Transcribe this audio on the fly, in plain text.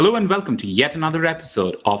Hello and welcome to yet another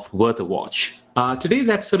episode of Worth a Watch. Today's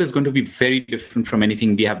episode is going to be very different from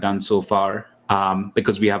anything we have done so far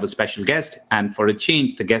because we have a special guest. And for a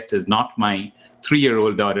change, the guest is not my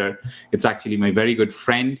 3-year-old daughter. It's actually my very good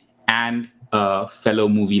friend and fellow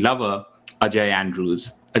movie lover, Ajay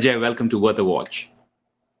Andrews. Ajay, welcome to Worth a Watch.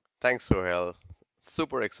 Thanks, Sohail.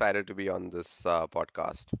 Super excited to be on this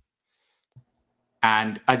podcast.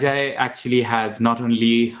 And Ajay actually has not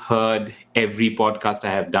only heard every podcast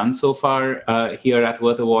I have done so far here at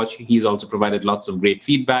Worth a Watch, he's also provided lots of great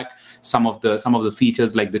feedback. Some of the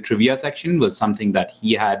features, like the trivia section, was something that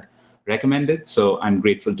he had recommended. So I'm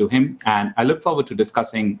grateful to him, and I look forward to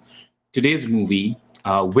discussing today's movie,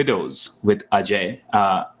 Widows, with Ajay.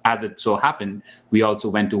 As it so happened, we also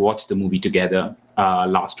went to watch the movie together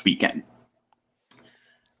last weekend.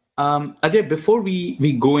 Ajay, before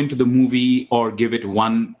we go into the movie or give it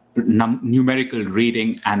one numerical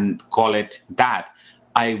rating and call it that,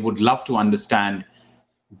 I would love to understand,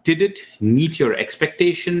 did it meet your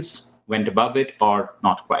expectations, went above it, or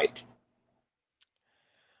not quite?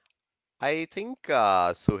 I think,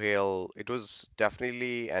 Sohail, it was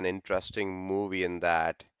definitely an interesting movie in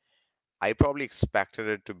that I probably expected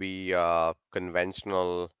it to be a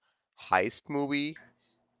conventional heist movie,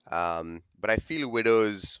 but I feel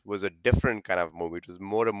Widows was a different kind of movie. It was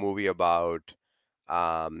more a movie about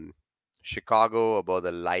um, Chicago, about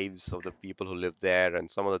the lives of the people who live there, and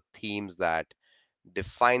some of the themes that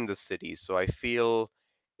define the city. So I feel,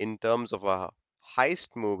 in terms of a heist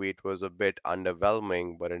movie, it was a bit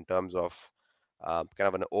underwhelming, but in terms of kind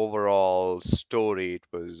of an overall story, it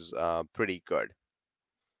was pretty good.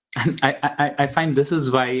 And I find this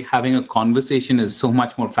is why having a conversation is so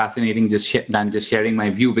much more fascinating than just sharing my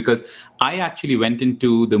view, because I actually went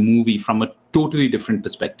into the movie from a totally different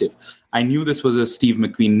perspective. I knew this was a Steve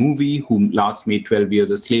McQueen movie who last made 12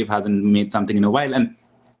 Years a Slave, hasn't made something in a while. And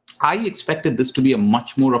I expected this to be a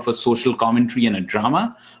much more of a social commentary and a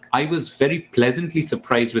drama. I was very pleasantly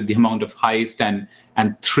surprised with the amount of heist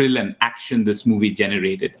and thrill and action this movie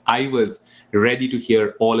generated. I was ready to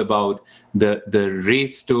hear all about the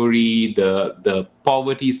race story, the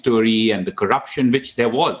poverty story, and the corruption, which there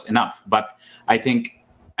was enough. But I think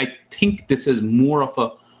I think this is more of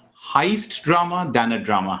a heist drama than a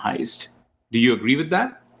drama heist. Do you agree with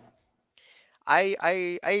that?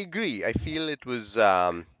 I agree. I feel it was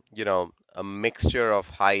a mixture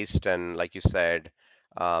of heist and, like you said,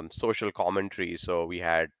 social commentary. So we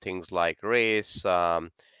had things like race,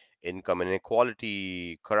 income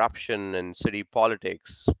inequality, corruption and city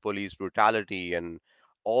politics, police brutality, and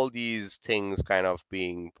all these things kind of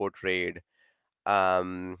being portrayed.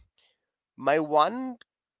 Um, my one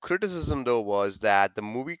criticism, though, was that the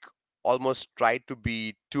movie almost tried to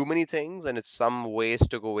be too many things, and in some ways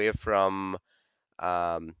took away from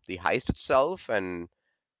the heist itself, and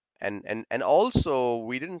also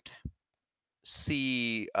we didn't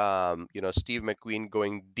see Steve McQueen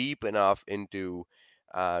going deep enough into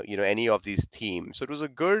any of these themes. So it was a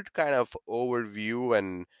good kind of overview,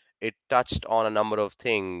 and it touched on a number of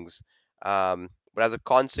things. But as a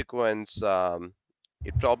consequence,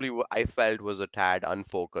 it probably I felt was a tad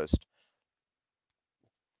unfocused.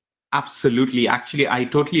 Absolutely. Actually, I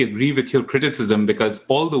totally agree with your criticism because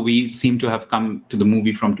although we seem to have come to the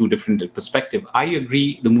movie from two different perspectives, I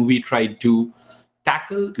agree the movie tried to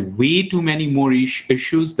tackle way too many more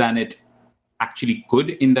issues than it actually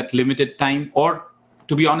could in that limited time. Or,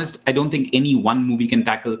 to be honest, I don't think any one movie can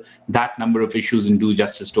tackle that number of issues and do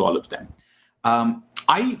justice to all of them.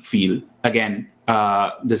 I feel, again,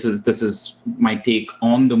 this is my take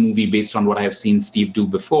on the movie based on what I have seen Steve do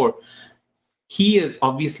before. He is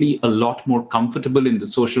obviously a lot more comfortable in the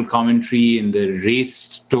social commentary, in the race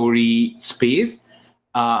story space.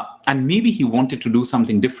 And maybe he wanted to do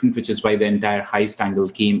something different, which is why the entire heist angle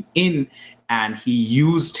came in. And he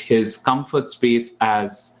used his comfort space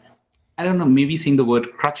as, I don't know, maybe saying the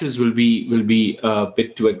word crutches will be a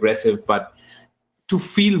bit too aggressive, but to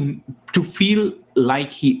feel to feel like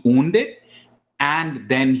he owned it. And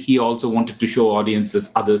then he also wanted to show audience this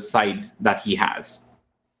other side that he has.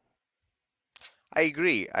 I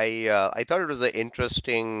agree. I thought it was an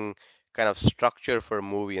interesting kind of structure for a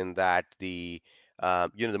movie in that the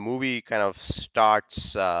movie kind of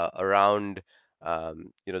starts around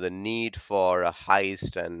the need for a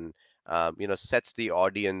heist, and sets the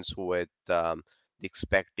audience with the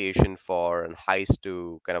expectation for an heist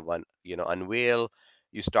to kind of unveil.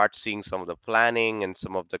 You start seeing some of the planning and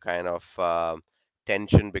some of the kind of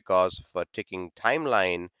tension because of a ticking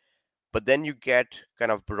timeline, but then you get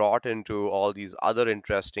kind of brought into all these other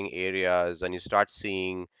interesting areas, and you start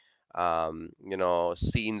seeing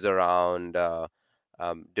scenes around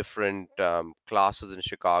different classes in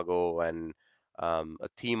Chicago, and a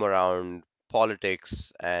theme around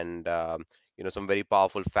politics, and some very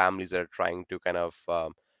powerful families that are trying to kind of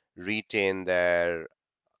retain their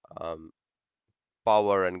um,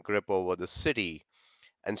 power and grip over the city.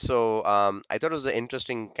 And so I thought it was an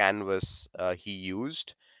interesting canvas he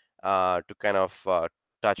used to kind of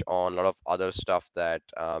touch on a lot of other stuff that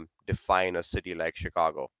define a city like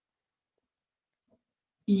Chicago.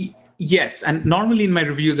 Yes, and normally in my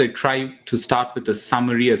reviews, I try to start with a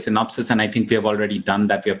summary, a synopsis, and I think we have already done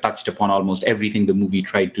that. We have touched upon almost everything the movie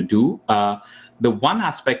tried to do. The one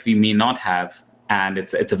aspect we may not have, and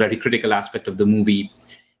it's a very critical aspect of the movie,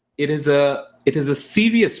 it is a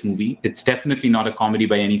serious movie. It's definitely not a comedy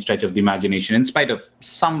by any stretch of the imagination, in spite of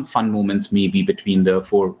some fun moments maybe between the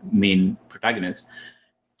four main protagonists.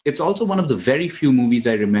 It's also one of the very few movies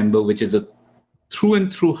I remember which is a through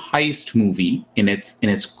and through heist movie in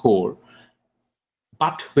its core,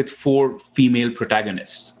 but with four female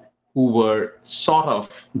protagonists who were sort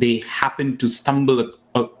of they happened to stumble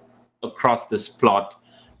across this plot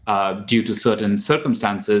due to certain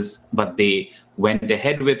circumstances, but they went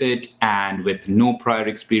ahead with it and with no prior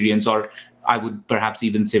experience, or I would perhaps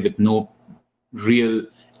even say with no real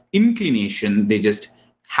inclination. They just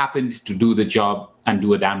happened to do the job and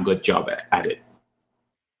do a damn good job at it.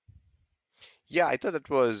 Yeah, I thought that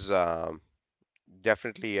was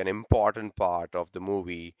definitely an important part of the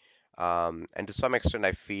movie, and to some extent,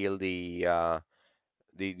 I feel the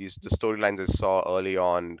storylines I saw early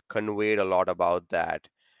on conveyed a lot about that.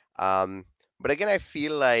 Um, but again, I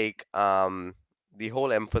feel like the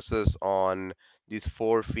whole emphasis on these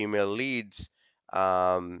four female leads,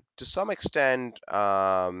 to some extent,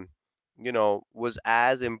 was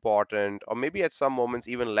as important, or maybe at some moments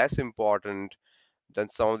even less important than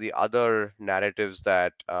some of the other narratives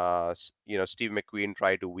that Steve McQueen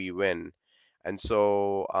tried to weave in. And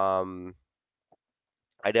so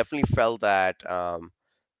I definitely felt that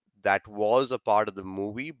that was a part of the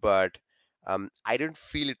movie, but I didn't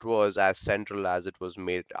feel it was as central as it was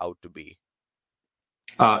made out to be.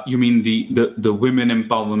 You mean the women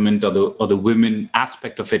empowerment or the women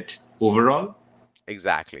aspect of it overall?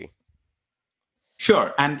 Exactly.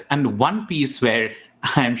 Sure. And one piece where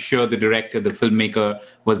I'm sure the director, the filmmaker,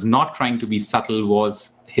 was not trying to be subtle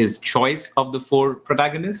was his choice of the four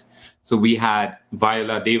protagonists. So we had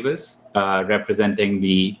Viola Davis representing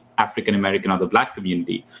the African American or the Black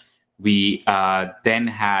community. We then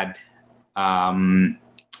had um,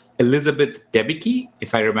 Elizabeth Debicki,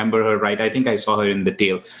 if I remember her right. I think I saw her in The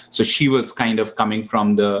Tale. So she was kind of coming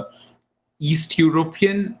from the East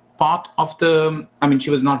European part of the. I mean, she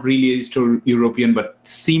was not really East European, but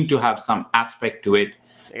seemed to have some aspect to it.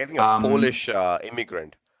 I think a Um, Polish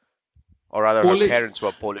immigrant, or rather, her Polish. parents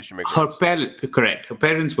were Polish Her immigrants. parent, correct. Her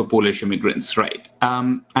parents were Polish immigrants, right?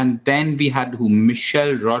 And then we had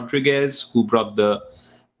Michelle Rodriguez, who brought the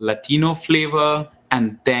Latino flavor,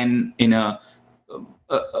 and then in a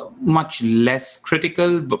much less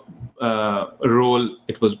critical role,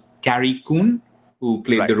 it was Carrie Coon who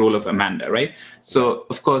played the Right. role of Amanda, right? Right. So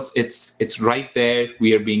of course it's right there.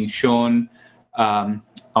 We are being shown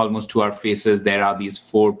almost to our faces. There are these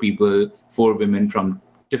four people, four women from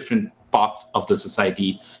different parts of the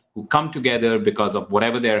society who come together because of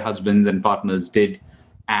whatever their husbands and partners did,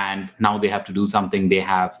 and now they have to do something they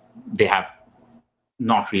have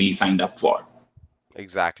not really signed up for.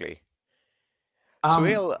 Exactly. So, Um,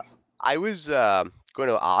 Hale, I was going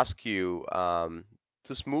to ask you.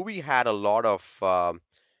 This movie had a lot of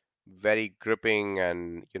very gripping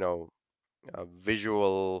and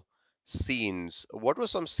visual scenes. What were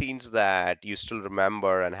some scenes that you still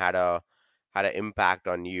remember and had an impact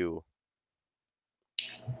on you?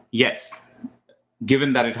 yes,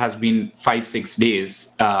 given that it has been 5 6 days,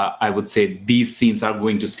 I would say these scenes are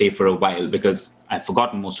going to stay for a while because I've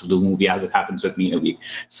forgotten most of the movie as it happens with me in a week.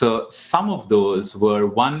 So some of those were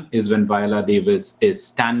one is when Viola Davis is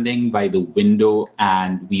standing by the window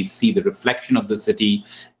and we see the reflection of the city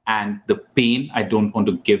and the pain. I don't want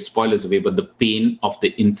to give spoilers away, but the pain of the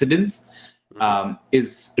incidents Hmm.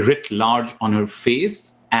 is writ large on her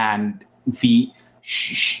face, and we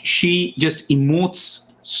she just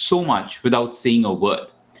emotes so much without saying a word.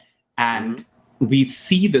 Hmm. And we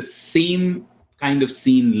see the same kind of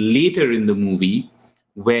scene later in the movie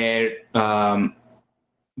where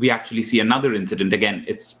we actually see another incident. Again,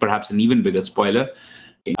 it's perhaps an even bigger spoiler.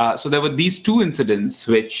 So there were these two incidents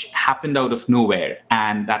which happened out of nowhere,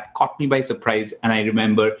 and that caught me by surprise. And I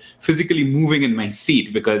remember physically moving in my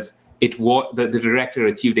seat because the director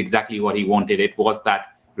achieved exactly what he wanted. It was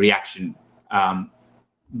that reaction. Um,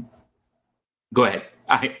 Go ahead.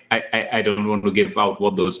 I don't want to give out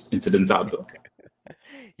what those incidents are, though.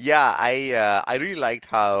 Yeah, I really liked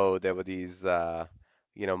how there were these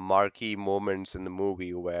marquee moments in the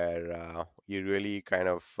movie where you really kind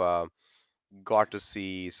of got to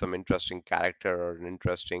see some interesting character or an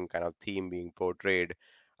interesting kind of theme being portrayed.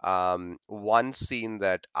 One scene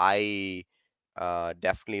that I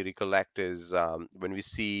definitely recollect is when we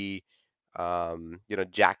see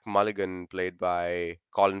Jack Mulligan, played by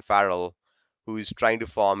Colin Farrell, who is trying to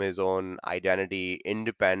form his own identity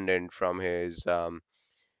independent from his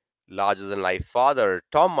larger than life father,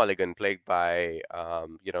 Tom Mulligan, played by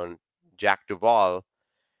Jack Duvall.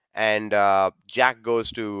 And Jack goes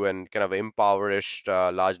to an kind of impoverished,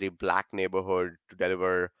 largely black neighborhood to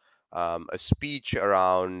deliver a speech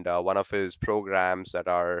around one of his programs that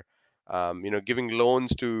are, giving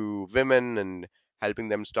loans to women and helping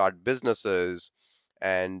them start businesses.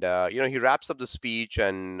 And he wraps up the speech,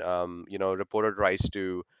 and reporter tries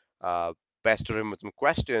to uh, pester him with some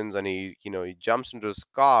questions, and he jumps into his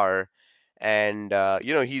car, and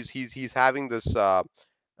he's having this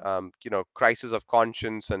crisis of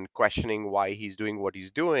conscience and questioning why he's doing what he's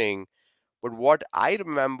doing. But what I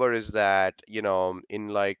remember is that, in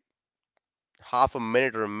like half a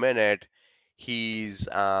minute or a minute, he's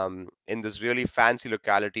in this really fancy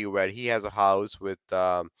locality where he has a house with,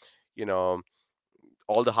 you know,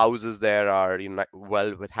 all the houses there are,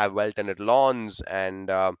 have well tended lawns, and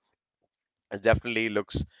it definitely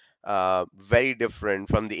looks very different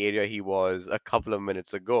from the area he was a couple of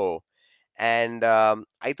minutes ago. And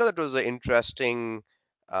I thought it was an interesting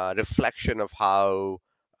reflection of how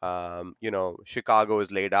Chicago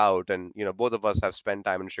is laid out, and both of us have spent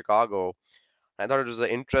time in Chicago. I thought it was an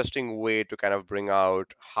interesting way to kind of bring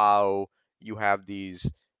out how you have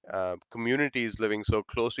these communities living so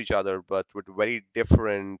close to each other, but with very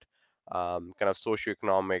different kind of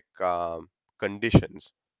socioeconomic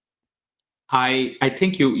conditions. I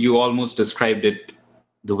think you almost described it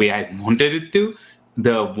the way I wanted it to.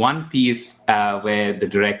 The one piece where the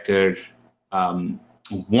director um,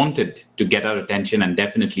 wanted to get our attention and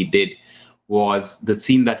definitely did was the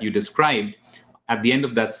scene that you described. At the end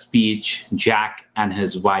of that speech, Jack and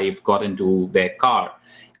his wife got into their car,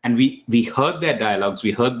 and we heard their dialogues,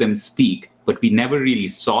 we heard them speak, but we never really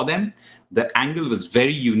saw them. The angle was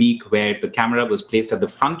very unique, where the camera was placed at the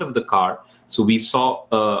front of the car, so we saw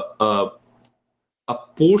a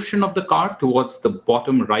portion of the car towards the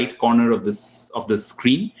bottom right corner of the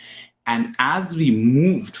screen. And as we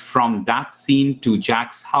moved from that scene to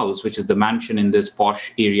Jack's house, which is the mansion in this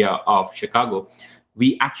posh area of Chicago,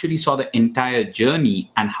 we actually saw the entire journey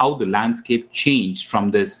and how the landscape changed from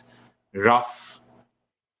this rough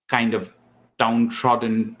kind of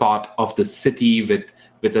downtrodden part of the city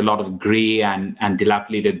with a lot of gray and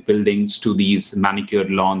dilapidated buildings to these manicured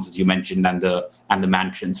lawns, as you mentioned, and the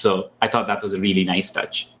mansion. So I thought that was a really nice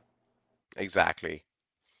touch. Exactly.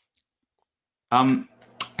 Um,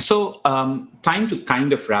 Time to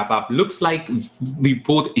kind of wrap up. Looks like we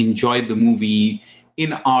both enjoyed the movie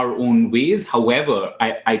in our own ways. However,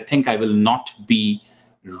 I think I will not be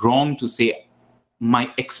wrong to say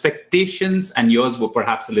my expectations and yours were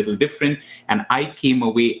perhaps a little different, and I came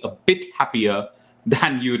away a bit happier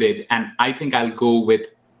than you did. And I think I'll go with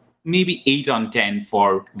maybe 8 on 10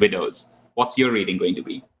 for Widows. What's your rating going to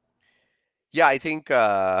be? Yeah, I think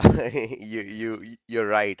you're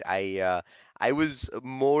right. I was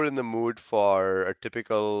more in the mood for a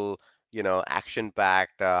typical,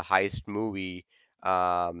 action-packed heist movie.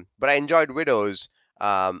 But I enjoyed Widows,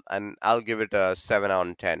 and I'll give it a 7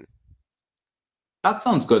 on 10. That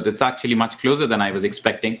sounds good. It's actually much closer than I was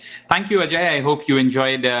expecting. Thank you, Ajay. I hope you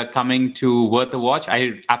enjoyed coming to Worth a Watch.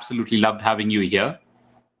 I absolutely loved having you here.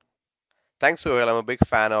 Thanks, Sohail. I'm a big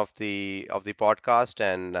fan of the podcast,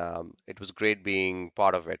 and it was great being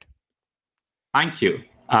part of it. Thank you.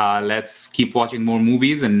 Let's keep watching more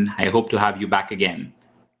movies, and I hope to have you back again.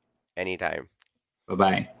 Anytime. Bye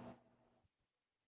bye.